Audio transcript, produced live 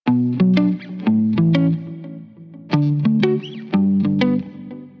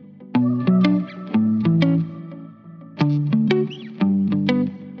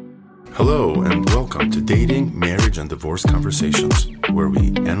Dating, marriage, and divorce conversations, where we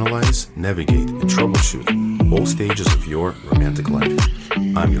analyze, navigate, and troubleshoot all stages of your romantic life.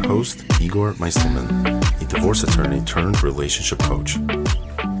 I'm your host, Igor Meistelman, a divorce attorney turned relationship coach.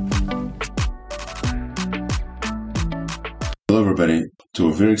 Hello, everybody, to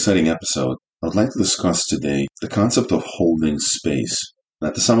a very exciting episode. I'd like to discuss today the concept of holding space. Now,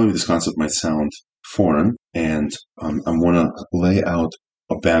 to some of you, this concept might sound foreign, and I want to lay out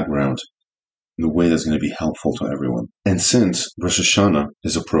a background in a way that's going to be helpful to everyone. And since Rosh Hashanah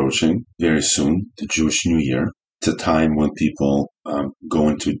is approaching very soon, the Jewish New Year, it's a time when people go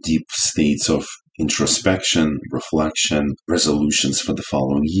into deep states of introspection, reflection, resolutions for the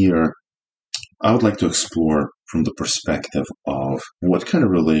following year. I would like to explore from the perspective of what kind of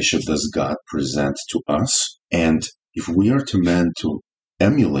relationship does God present to us, and if we are meant to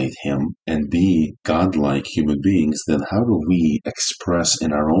emulate Him and be godlike human beings, then how do we express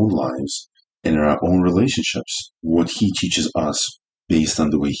in our own lives and in our own relationships what He teaches us based on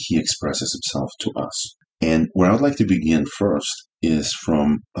the way He expresses Himself to us? And where I would like to begin first is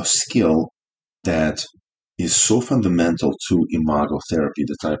from a skill that is so fundamental to imago therapy,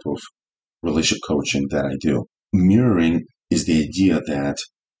 the type of relationship coaching that I do. Mirroring is the idea that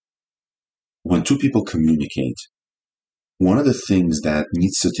when two people communicate, one of the things that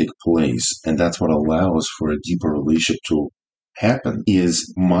needs to take place, and that's what allows for a deeper relationship to happen,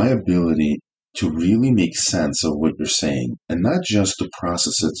 is my ability to really make sense of what you're saying, and not just to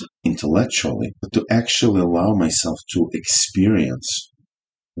process it intellectually, but to actually allow myself to experience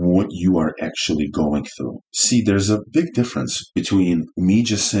what you are actually going through. See, there's a big difference between me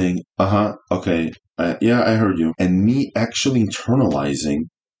just saying, okay, yeah, I heard you, and me actually internalizing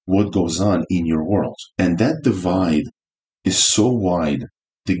what goes on in your world. And that divide is so wide,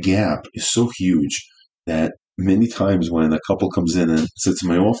 the gap is so huge, that many times when a couple comes in and sits in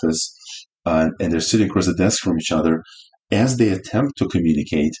my office, and they're sitting across the desk from each other, as they attempt to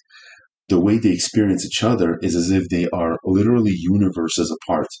communicate, the way they experience each other is as if they are literally universes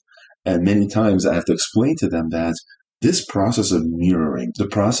apart. And many times I have to explain to them that this process of mirroring, the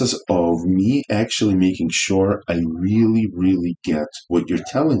process of me actually making sure I really, really get what you're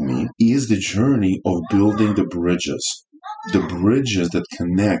telling me, is the journey of building the bridges that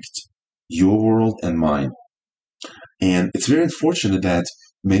connect your world and mine. And it's very unfortunate that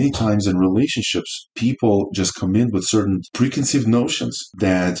many times in relationships, people just come in with certain preconceived notions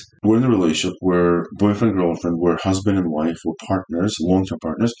that we're in a relationship, we're boyfriend, girlfriend, we're husband and wife, we're partners, long-term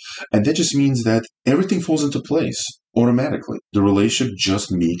partners. And that just means that everything falls into place automatically. The relationship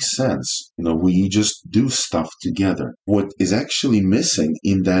just makes sense. We just do stuff together. What is actually missing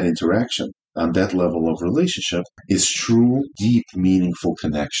in that interaction on that level of relationship is true, deep, meaningful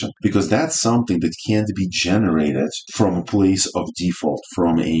connection. Because that's something that can't be generated from a place of default,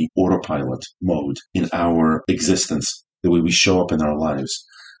 from a autopilot mode in our existence, the way we show up in our lives.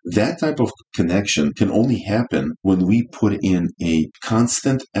 That type of connection can only happen when we put in a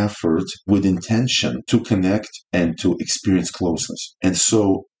constant effort with intention to connect and to experience closeness. And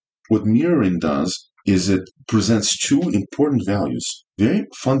so what mirroring does is it presents two important values, very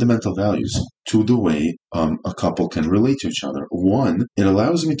fundamental values, to the way a couple can relate to each other. One, it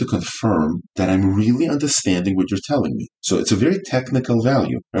allows me to confirm that I'm really understanding what you're telling me. So it's a very technical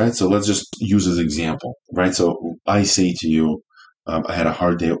value, right? So let's just use as an example, right? So I say to you, I had a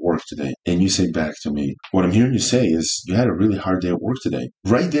hard day at work today. And you say back to me, what I'm hearing you say is, you had a really hard day at work today.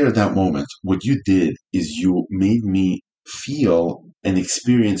 Right there at that moment, what you did is you made me feel and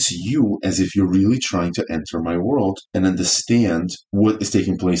experience you as if you're really trying to enter my world and understand what is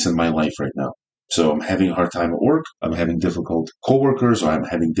taking place in my life right now. So I'm having a hard time at work, I'm having difficult coworkers, or I'm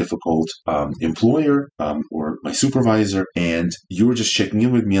having difficult employer or my supervisor, and you're just checking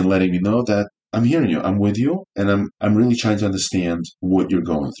in with me and letting me know that I'm hearing you, I'm with you, and I'm really trying to understand what you're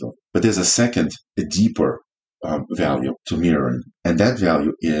going through. But there's a deeper value to mirroring. And that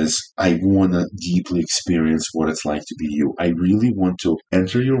value is, I want to deeply experience what it's like to be you. I really want to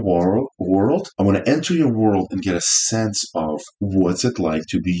enter your world. I want to enter your world and get a sense of what's it like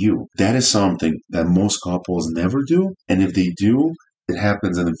to be you. That is something that most couples never do. And if they do, it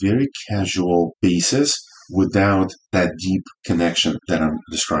happens on a very casual basis without that deep connection that I'm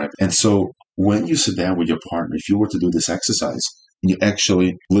describing. And so when you sit down with your partner, if you were to do this exercise, and you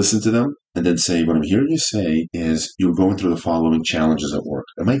actually listen to them and then say, what I'm hearing you say is you're going through the following challenges at work.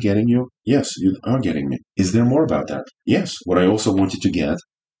 Am I getting you? Yes, you are getting me. Is there more about that? Yes. What I also want you to get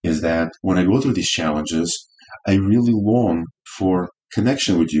is that when I go through these challenges, I really long for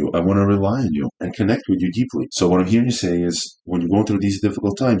connection with you. I want to rely on you and connect with you deeply. So what I'm hearing you say is when you're going through these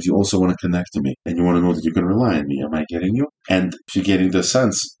difficult times, you also want to connect to me and you want to know that you can rely on me. Am I getting you? And if you're getting the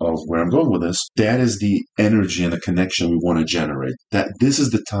sense of where I'm going with this, that is the energy and the connection we want to generate. That this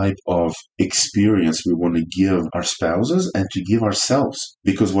is the type of experience we want to give our spouses and to give ourselves.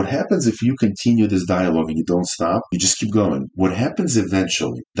 Because what happens if you continue this dialogue and you don't stop, you just keep going. What happens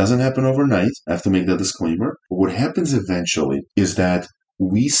eventually, doesn't happen overnight, I have to make that disclaimer, but what happens eventually is that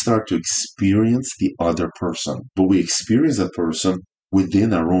we start to experience the other person, but we experience that person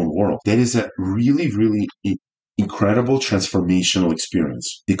within our own world. That is a really, really incredible transformational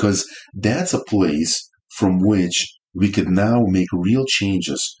experience because that's a place from which we could now make real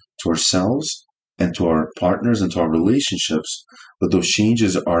changes to ourselves and to our partners and to our relationships, but those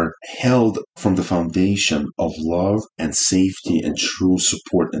changes are held from the foundation of love and safety and true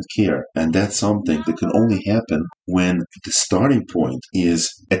support and care. And that's something that can only happen when the starting point is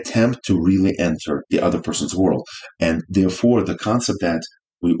attempt to really enter the other person's world. And therefore, the concept that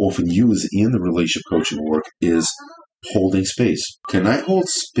we often use in the relationship coaching work is holding space. Can I hold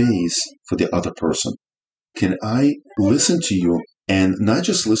space for the other person? Can I listen to you and not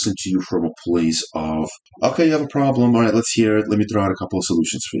just listen to you from a place of, okay, you have a problem. All right, let's hear it. Let me throw out a couple of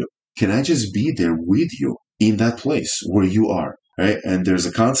solutions for you. Can I just be there with you in that place where you are? Right? And there's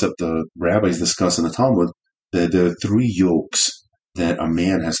a concept the rabbis discuss in the Talmud that there are three yokes that a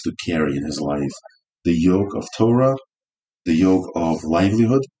man has to carry in his life. The yoke of Torah, the yoke of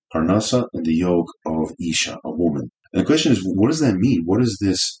livelihood, Parnasa, and the yoke of Isha, a woman. And the question is, what does that mean? What is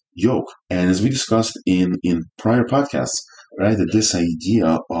this yoke? And as we discussed in prior podcasts, right, that this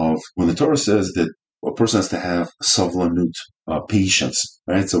idea of when the Torah says that a person has to have savlanut, patience,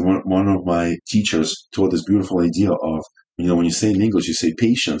 right? So one of my teachers taught this beautiful idea of, when you say in English, you say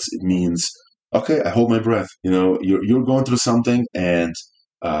patience, it means, okay, I hold my breath. You're going through something and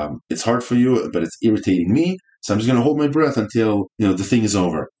it's hard for you, but it's irritating me. So I'm just going to hold my breath until, the thing is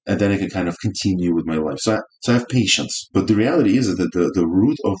over. And then I can kind of continue with my life. So I have patience. But the reality is that the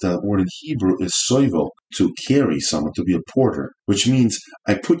root of that word in Hebrew is soivel, to carry someone, to be a porter, which means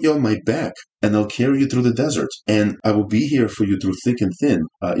I put you on my back and I'll carry you through the desert. And I will be here for you through thick and thin,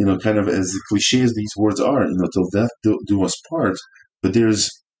 kind of as cliche as these words are, till death do us part. But there's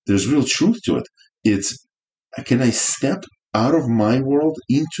real truth to it. It's, can I step out of my world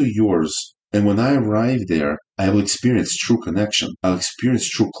into yours? And when I arrive there, I will experience true connection. I'll experience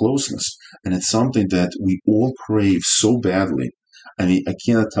true closeness. And it's something that we all crave so badly. I mean, I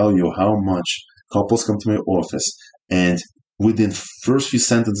cannot tell you how much couples come to my office and within first few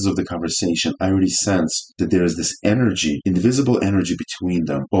sentences of the conversation, I already sense that there is this energy, invisible energy between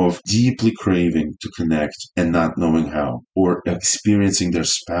them of deeply craving to connect and not knowing how, or experiencing their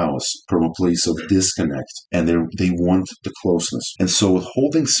spouse from a place of disconnect and they want the closeness. And so what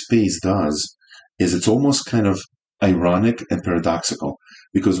holding space does is it's almost kind of ironic and paradoxical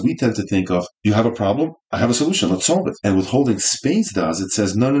because we tend to think of, you have a problem? I have a solution. Let's solve it. And what holding space does, it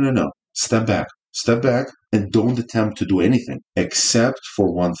says, no. Step back and don't attempt to do anything except for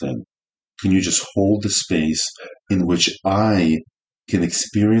one thing. Can you just hold the space in which I can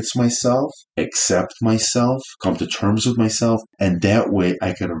experience myself, accept myself, come to terms with myself, and that way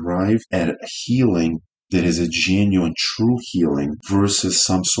I can arrive at a healing that is a genuine, true healing versus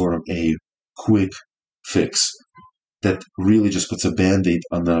some sort of a quick fix that really just puts a Band-Aid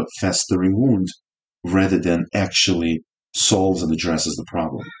on the festering wound rather than actually solves and addresses the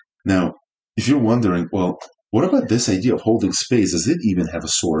problem. Now, if you're wondering, well, what about this idea of holding space? Does it even have a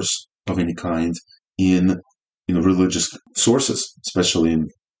source of any kind in religious sources, especially in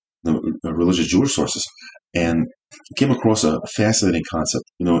religious Jewish sources? And I came across a fascinating concept.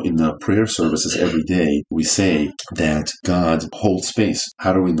 In the prayer services every day, we say that God holds space.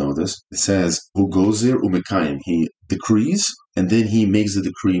 How do we know this? It says, "Ugozir umekayim." He decrees, and then he makes the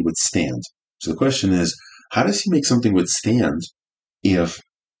decree withstand. So the question is, how does he make something withstand if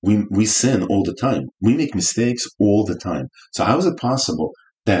we sin all the time? We make mistakes all the time. So how is it possible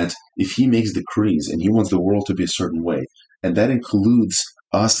that if he makes decrees and he wants the world to be a certain way, and that includes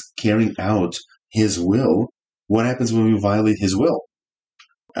us carrying out his will, what happens when we violate his will?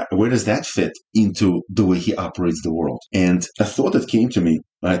 Where does that fit into the way he operates the world? And a thought that came to me,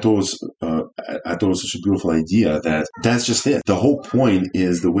 I thought it was such a beautiful idea, that's just it. The whole point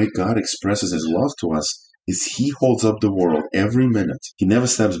is the way God expresses his love to us is he holds up the world every minute. He never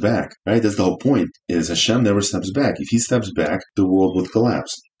steps back, right? That's the whole point, is Hashem never steps back. If he steps back, the world would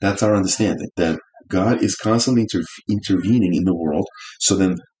collapse. That's our understanding, that God is constantly intervening in the world. So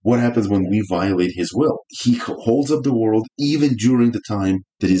then what happens when we violate his will? He holds up the world even during the time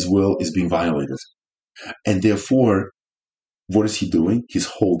that his will is being violated. And therefore, what is he doing? He's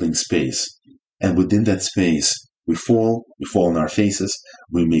holding space. And within that space, we fall on our faces,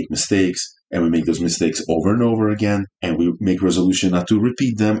 we make mistakes, and we make those mistakes over and over again, and we make resolution not to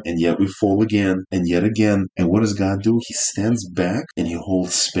repeat them, and yet we fall again and yet again. And what does God do? He stands back and he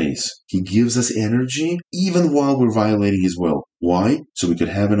holds space. He gives us energy even while we're violating his will. Why? So we could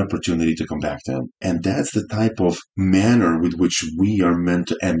have an opportunity to come back to him. And that's the type of manner with which we are meant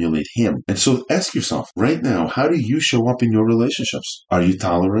to emulate him. And so ask yourself right now, how do you show up in your relationships? Are you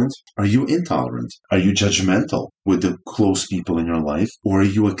tolerant? Are you intolerant? Are you judgmental with the close people in your life? Or are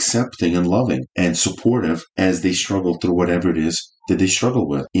you accepting and loving and supportive as they struggle through whatever it is that they struggle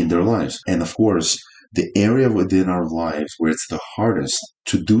with in their lives? And of course, the area within our lives where it's the hardest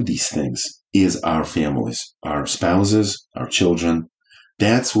to do these things is our families, our spouses, our children.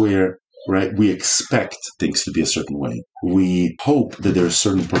 That's where, right, we expect things to be a certain way. We hope that there are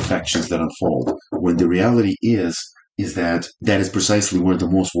certain perfections that unfold, when the reality is that is precisely where the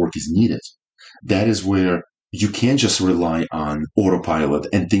most work is needed. That is where you can't just rely on autopilot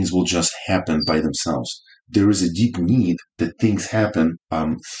and things will just happen by themselves. There is a deep need that things happen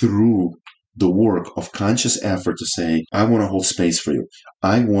through the work of conscious effort to say, I want to hold space for you.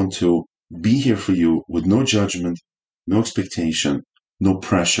 I want to be here for you with no judgment, no expectation, no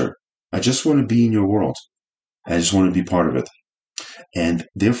pressure. I just want to be in your world. I just want to be part of it. And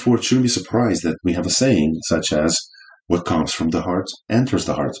therefore, it shouldn't be surprised that we have a saying such as, what comes from the heart enters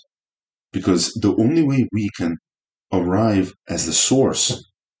the heart. Because the only way we can arrive as the source,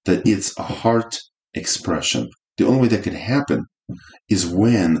 that it's a heart expression, the only way that can happen is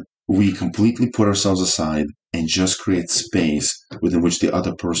when we completely put ourselves aside and just create space within which the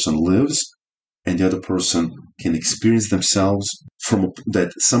other person lives, and the other person can experience themselves from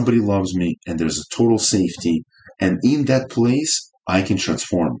that somebody loves me and there's a total safety. And in that place, I can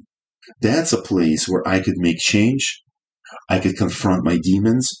transform. That's a place where I could make change. I could confront my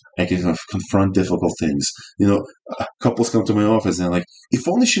demons. I could confront difficult things. Couples come to my office and they're like, if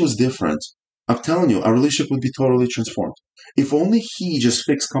only she was different, I'm telling you, our relationship would be totally transformed. If only he just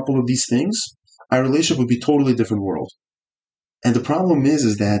fixed a couple of these things, our relationship would be a totally different world. And the problem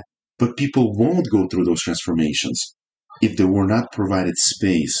is that, but people won't go through those transformations if they were not provided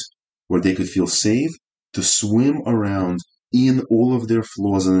space where they could feel safe to swim around in all of their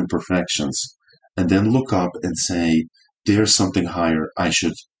flaws and imperfections, and then look up and say, there's something higher I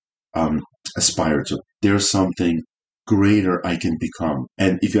should aspire to. There's something greater I can become.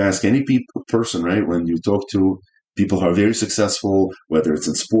 And if you ask any person, right, when you talk to people who are very successful, whether it's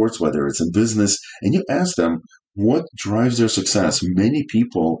in sports, whether it's in business, and you ask them what drives their success, many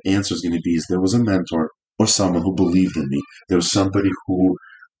people answer is going to be, there was a mentor or someone who believed in me. There was somebody who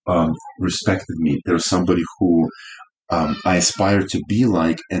respected me. There was somebody who I aspired to be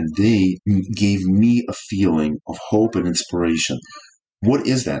like, and they gave me a feeling of hope and inspiration. What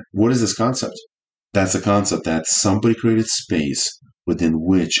is that? What is this concept? That's a concept that somebody created space within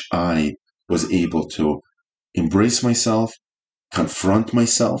which I was able to embrace myself, confront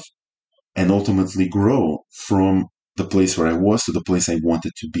myself, and ultimately grow from the place where I was to the place I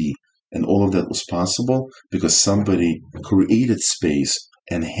wanted to be. And all of that was possible because somebody created space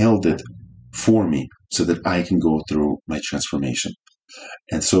and held it for me so that I can go through my transformation.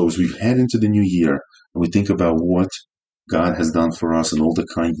 And so as we head into the new year and we think about what God has done for us and all the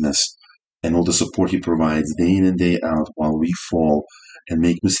kindness and all the support he provides day in and day out while we fall and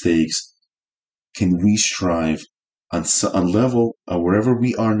make mistakes, can we strive on level wherever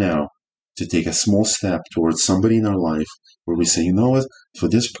we are now to take a small step towards somebody in our life where we say, you know what, for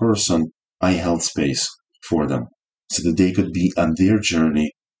this person, I held space for them so that they could be on their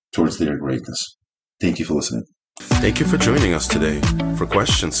journey towards their greatness. Thank you for listening. Thank you for joining us today. For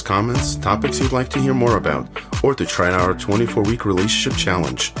questions, comments, topics you'd like to hear more about, or to try our 24-week relationship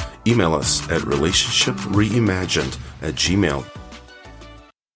challenge, email us at relationshipreimagined@gmail.com.